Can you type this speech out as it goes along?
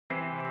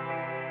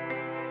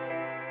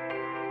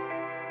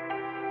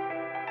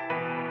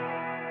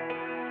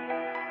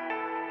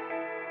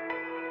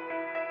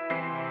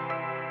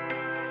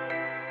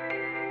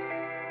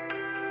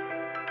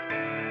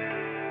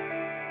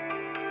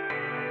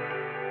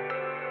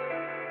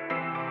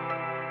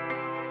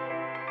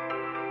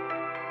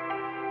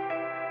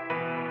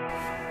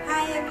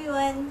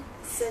everyone!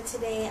 So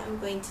today I'm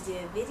going to do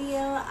a video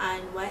on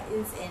what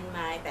is in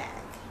my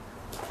bag.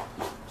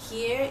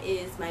 Here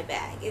is my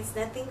bag. It's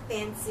nothing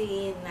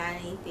fancy, not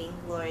anything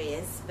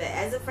glorious, but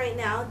as of right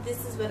now,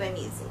 this is what I'm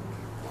using.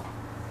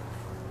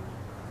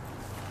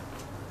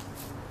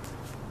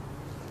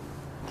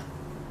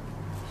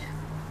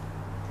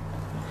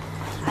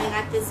 I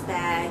got this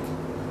bag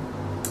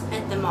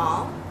at the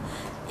mall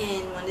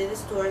in one of the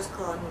stores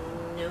called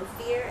No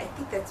Fear. I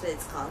think that's what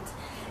it's called.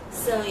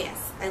 So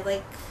yes, I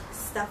like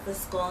stuff with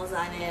skulls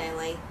on it. I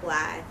like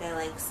black. I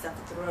like stuff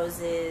with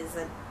roses.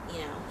 So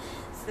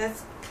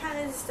that's kind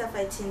of the stuff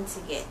I tend to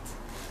get.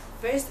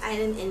 First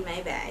item in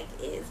my bag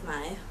is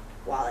my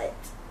wallet.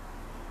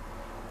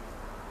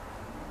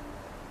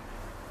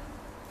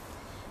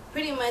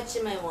 Pretty much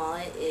in my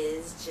wallet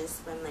is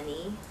just my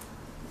money.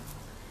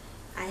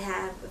 I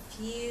have a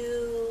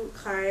few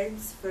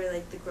cards for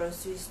like the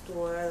grocery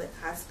store,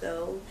 like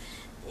Costco,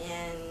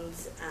 and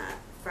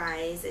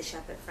Fry's. I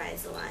shop at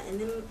Fry's a lot. And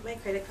then my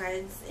credit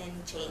cards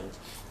and change.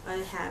 I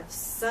have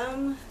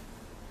some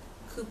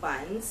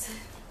coupons.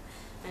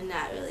 I'm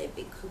not really a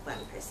big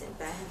coupon person,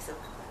 but I have some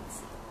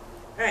coupons.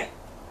 Alright.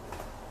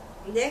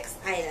 Next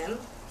item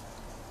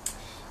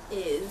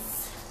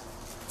is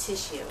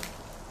tissue.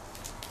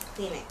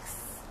 Kleenex.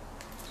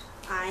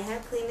 I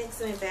have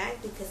Kleenex in my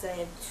bag because I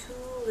have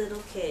two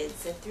little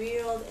kids, a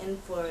 3-year-old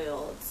and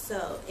 4-year-old.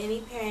 So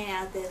any parent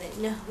out there that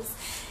knows,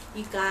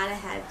 you gotta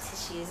have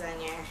tissues on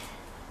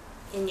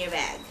in your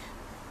bag.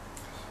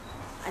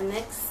 The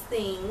next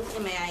thing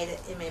in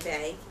my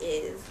bag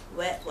is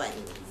wet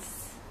ones.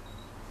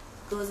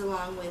 Goes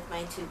along with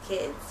my two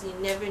kids. You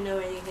never know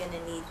where you're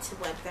gonna need to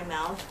wipe their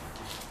mouth,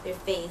 their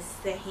face,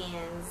 their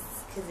hands,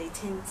 because they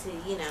tend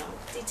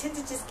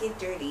to just get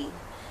dirty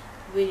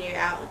when you're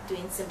out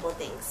doing simple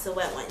things. So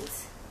wet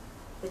ones,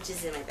 which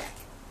is in my bag.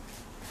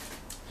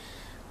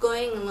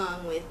 Going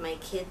along with my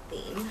kid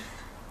theme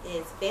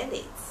is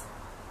Band-Aids.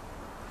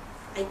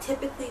 I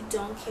typically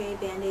don't carry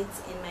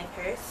Band-Aids in my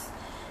purse,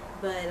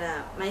 but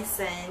my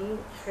son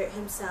hurt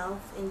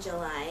himself in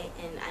July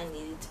and I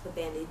needed to put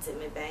Band-Aids in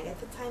my bag at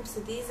the time,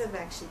 so these have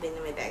actually been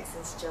in my bag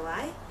since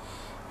July,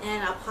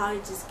 and I'll probably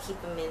just keep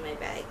them in my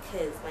bag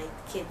because my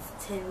kids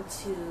tend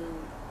to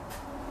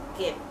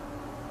get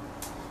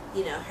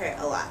hurt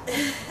a lot.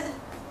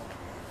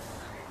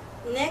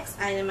 Next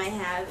item I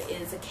have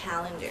is a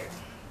calendar.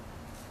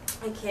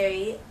 I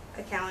carry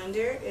a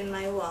calendar in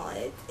my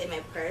wallet, in my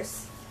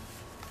purse,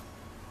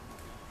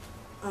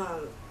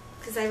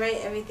 because I write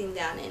everything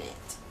down in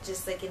it,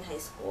 just like in high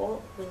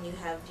school when you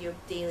have your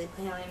daily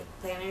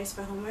planners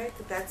for homework.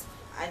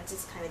 I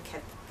just kind of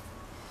kept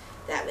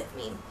that with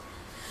me.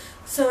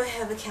 So I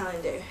have a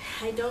calendar.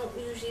 I don't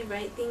usually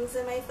write things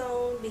on my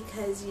phone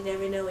because you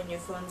never know when your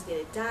phone's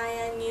going to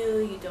die on you.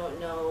 You don't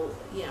know,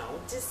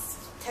 just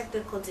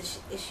technical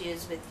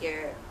issues with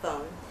your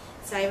phone.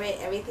 So I write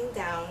everything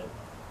down,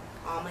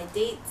 all my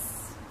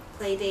dates,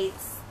 play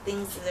dates,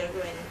 things that are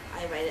going,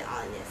 I write it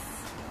all in this.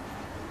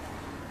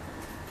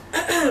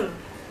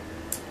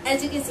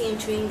 As you can see, I'm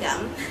chewing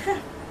gum.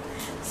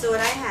 So what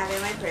I have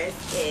in my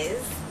purse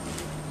is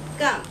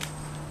gum.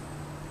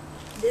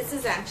 This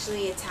is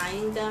actually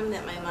Italian gum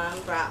that my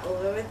mom brought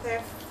over with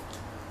her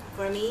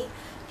for me.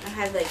 I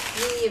had like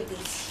 3 of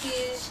these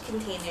huge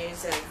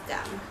containers of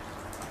gum.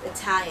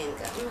 Italian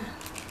gum.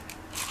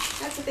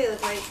 That's what they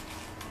look like.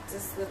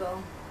 Just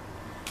little.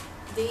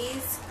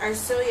 These are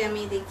so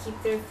yummy. They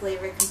keep their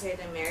flavor compared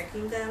to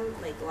American gum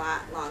like a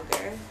lot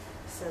longer.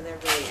 So they're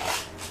really yummy.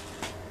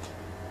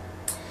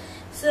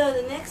 So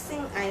the next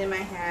item I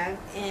have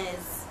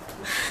is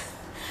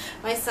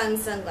my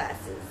son's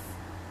sunglasses.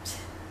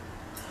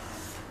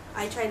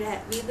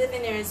 We live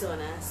in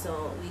Arizona,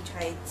 so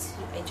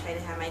I try to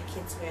have my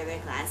kids wear their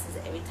glasses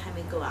every time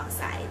we go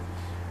outside,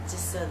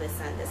 just so the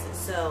sun doesn't.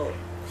 So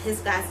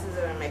his glasses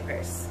are in my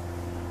purse.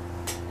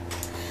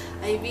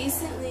 I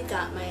recently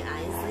got my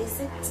eyes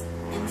LASIKed,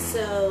 and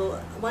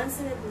so once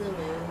in a blue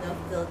moon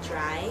they'll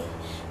dry,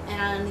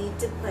 and I'll need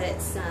to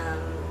put some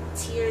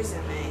tears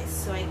in my eyes.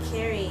 So I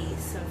carry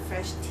some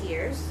fresh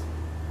tears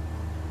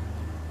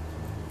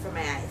for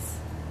my eyes.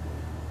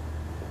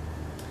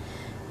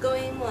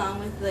 Going along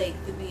with like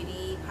the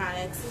beauty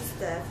products and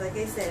stuff, like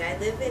I said, I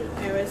live in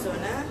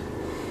Arizona,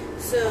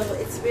 so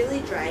it's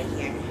really dry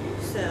here.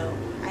 So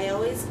I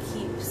always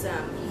keep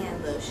some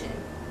hand lotion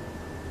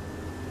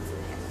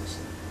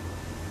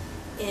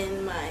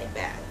in my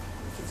bag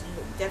because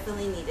you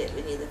definitely need it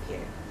when you live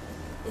here.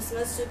 It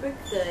smells super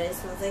good. It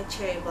smells like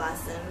cherry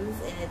blossoms,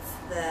 and it's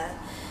the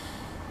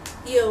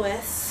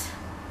EOS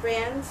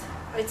brand.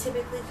 I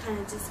typically kind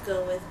of just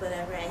go with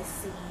whatever I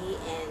see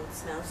and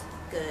smells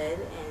good,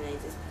 and I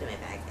just put it in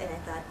my bag. And I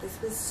thought this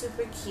was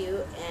super cute,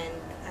 and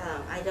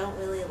I don't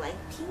really like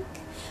pink,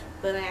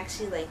 but I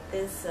actually like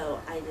this,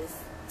 so I just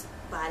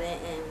bought it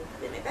and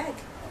put it in my bag.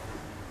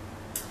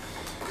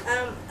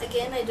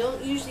 Again, I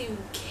don't usually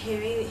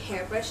carry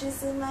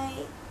hairbrushes in my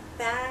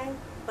bag,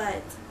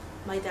 but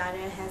my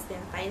daughter has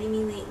been fighting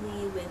me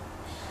lately with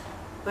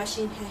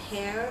brushing her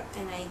hair,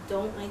 and I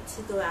don't like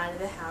to go out of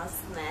the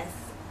house unless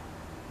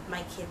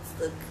my kids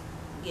look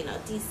you know,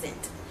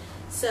 decent.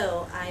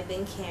 So I've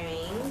been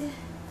carrying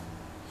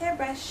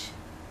hairbrush.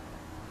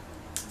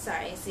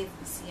 Sorry, see if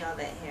you see all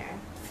that hair.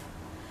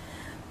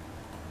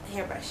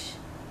 Hairbrush.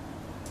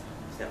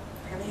 So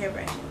I have a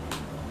hairbrush.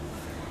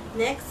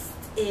 Next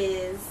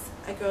is,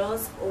 a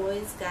girl's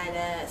always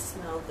gotta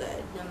smell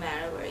good no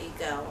matter where you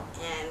go,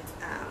 and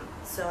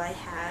so I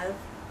have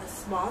a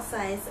small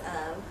size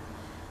of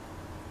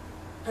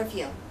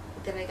perfume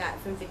that I got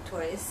from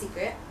Victoria's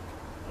Secret.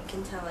 You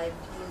can tell I've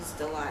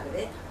used a lot of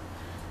it.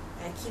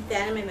 I keep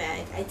that in my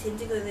bag. I tend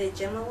to go to the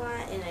gym a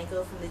lot, and I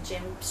go from the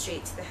gym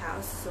straight to the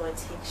house, so I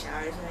take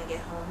showers when I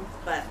get home.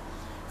 But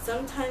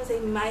sometimes I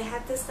might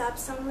have to stop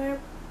somewhere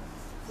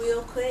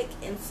real quick,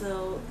 and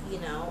so, you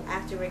know,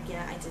 after working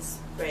out, I just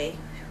spray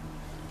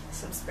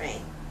some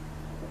spray.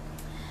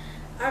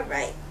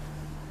 Alright,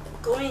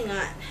 going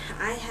on,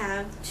 I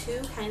have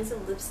 2 kinds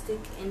of lipstick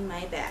in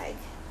my bag.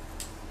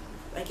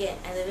 Again,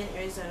 I live in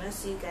Arizona,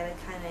 so you gotta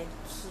kind of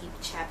keep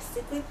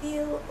chapstick with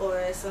you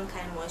or some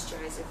kind of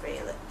moisturizer for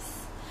your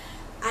lips.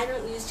 I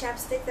don't use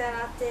chapstick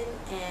that often,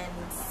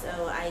 and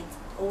so I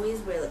always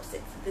wear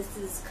lipstick. This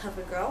is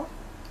CoverGirl,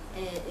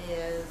 and it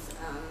is,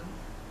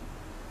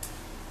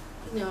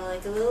 you know,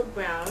 like a little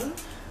brown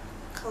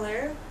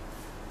color,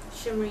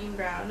 shimmering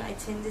brown. I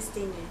tend to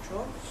stay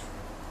neutral.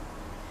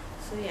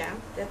 So yeah,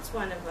 that's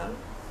one of them.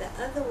 The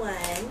other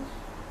one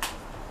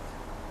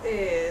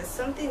is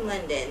something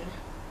London.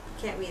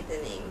 Can't read the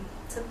name.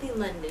 Something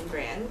London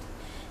brand.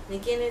 And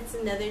again, it's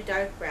another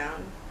dark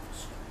brown.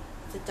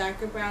 It's a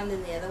darker brown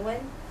than the other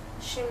one.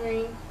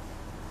 Shimmering.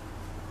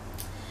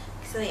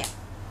 So yeah,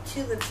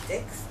 2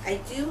 lipsticks. I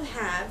do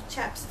have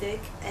chapstick.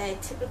 I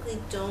typically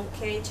don't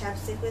carry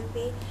chapstick with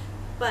me,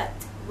 but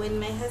when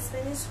my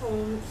husband is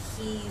home,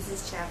 he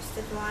uses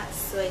chapstick a lot,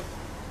 so I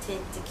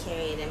tend to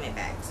carry it in my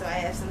bag. So I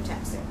have some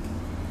chapstick.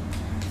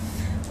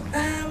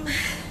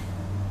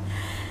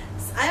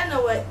 I don't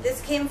know what this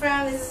came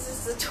from. This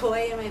is just a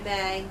toy in my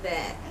bag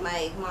that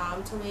my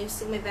mom told me to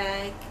stick in my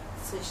bag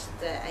so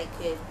that I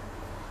could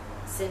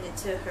send it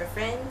to her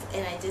friend,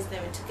 and I just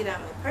never took it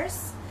out of my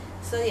purse.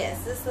 So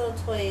yes, this little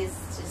toy is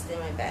just in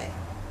my bag.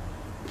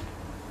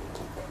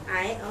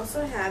 I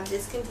also have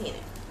this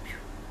container.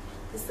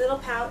 This little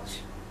pouch.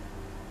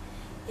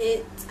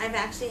 I've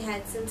actually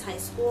had since high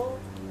school,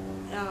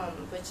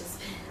 which is,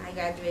 I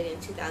graduated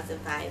in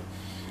 2005.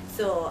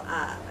 So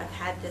I've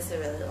had this a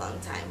really long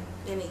time,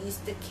 and it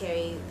used to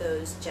carry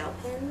those gel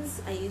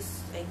pens. I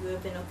grew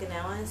up in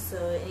Okinawa,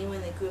 so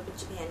anyone that grew up in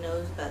Japan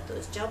knows about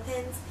those gel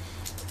pens.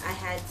 I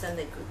had some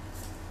that,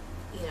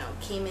 you know,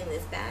 came in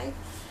this bag.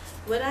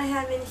 What I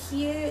have in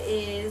here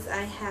is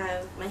I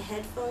have my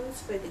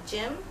headphones for the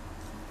gym,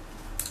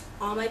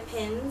 all my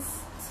pens,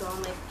 so all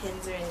my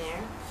pens are in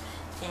there,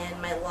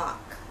 and my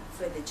lock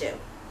for the gym.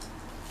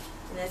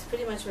 And that's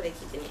pretty much what I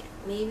keep in here.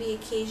 Maybe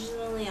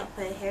occasionally I'll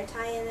put a hair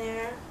tie in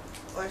there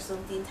or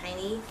something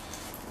tiny.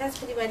 That's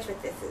pretty much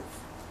what this is.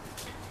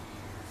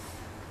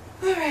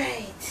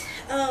 Alright.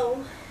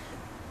 Oh,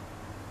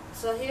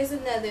 so here's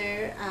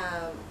another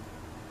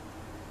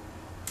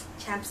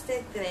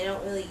chapstick that I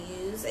don't really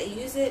use. I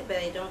use it, but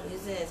I don't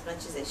use it as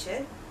much as I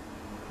should.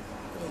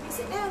 I'm gonna use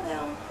it now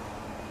though.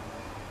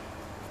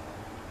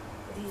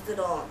 These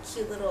little,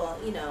 cute little,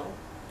 you know,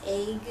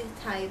 egg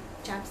type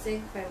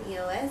chapstick from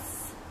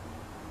EOS.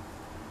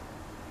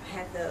 I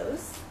have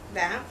those.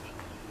 That.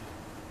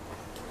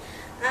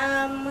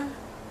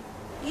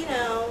 You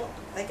know,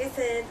 like I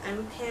said, I'm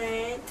a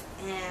parent,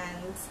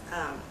 and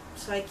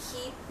so I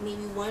keep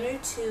maybe 1 or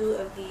 2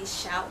 of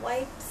these shout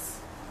wipes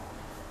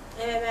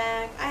in my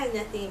bag. I have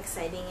nothing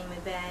exciting in my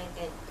bag.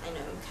 I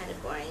know I'm kind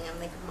of boring.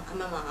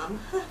 I'm a mom.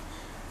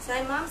 So I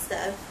have mom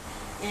stuff,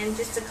 and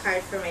just a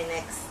card for my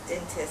next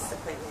dentist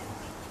appointment.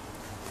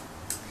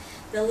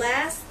 The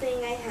last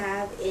thing I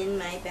have in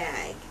my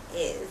bag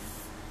is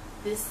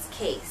this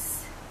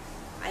case.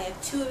 I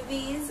have 2 of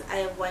these. I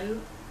have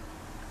one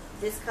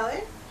this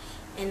color,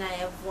 and I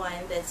have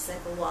one that's like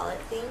a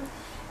wallet thing.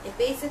 And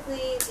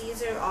basically,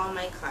 these are all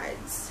my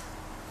cards.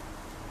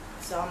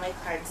 So all my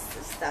cards,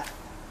 the stuff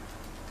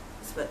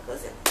is what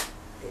goes in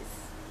this.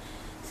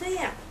 So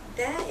yeah,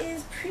 that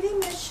is pretty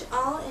much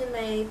all in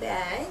my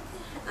bag.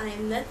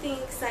 I'm nothing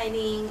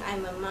exciting.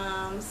 I'm a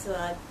mom, so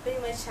I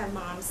pretty much have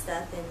mom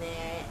stuff in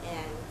there.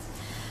 And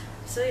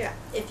so yeah,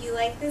 if you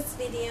like this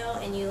video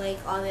and you like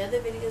all the other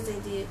videos I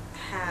do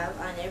have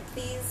on there,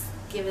 please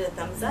give it a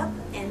thumbs up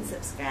and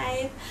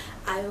subscribe.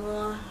 I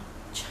will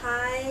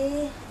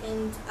try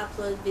and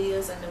upload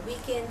videos on the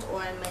weekend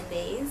or on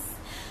Mondays.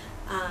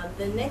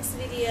 The next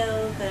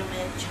video that I'm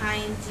going to try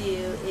and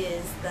do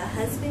is the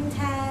husband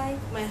tag.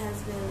 My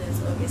husband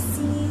lives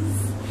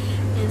overseas,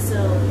 and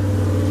so,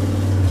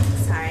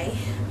 sorry.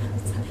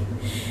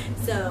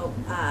 So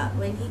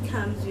when he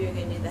comes, we're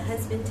going to do the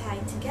husband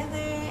tag together,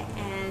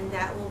 and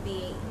that will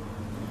be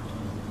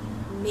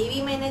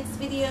maybe my next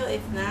video.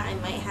 If not, I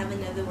might have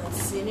another one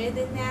sooner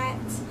than that.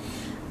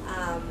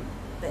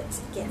 But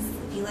yes,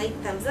 if you like,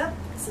 thumbs up,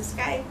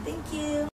 subscribe. Thank you.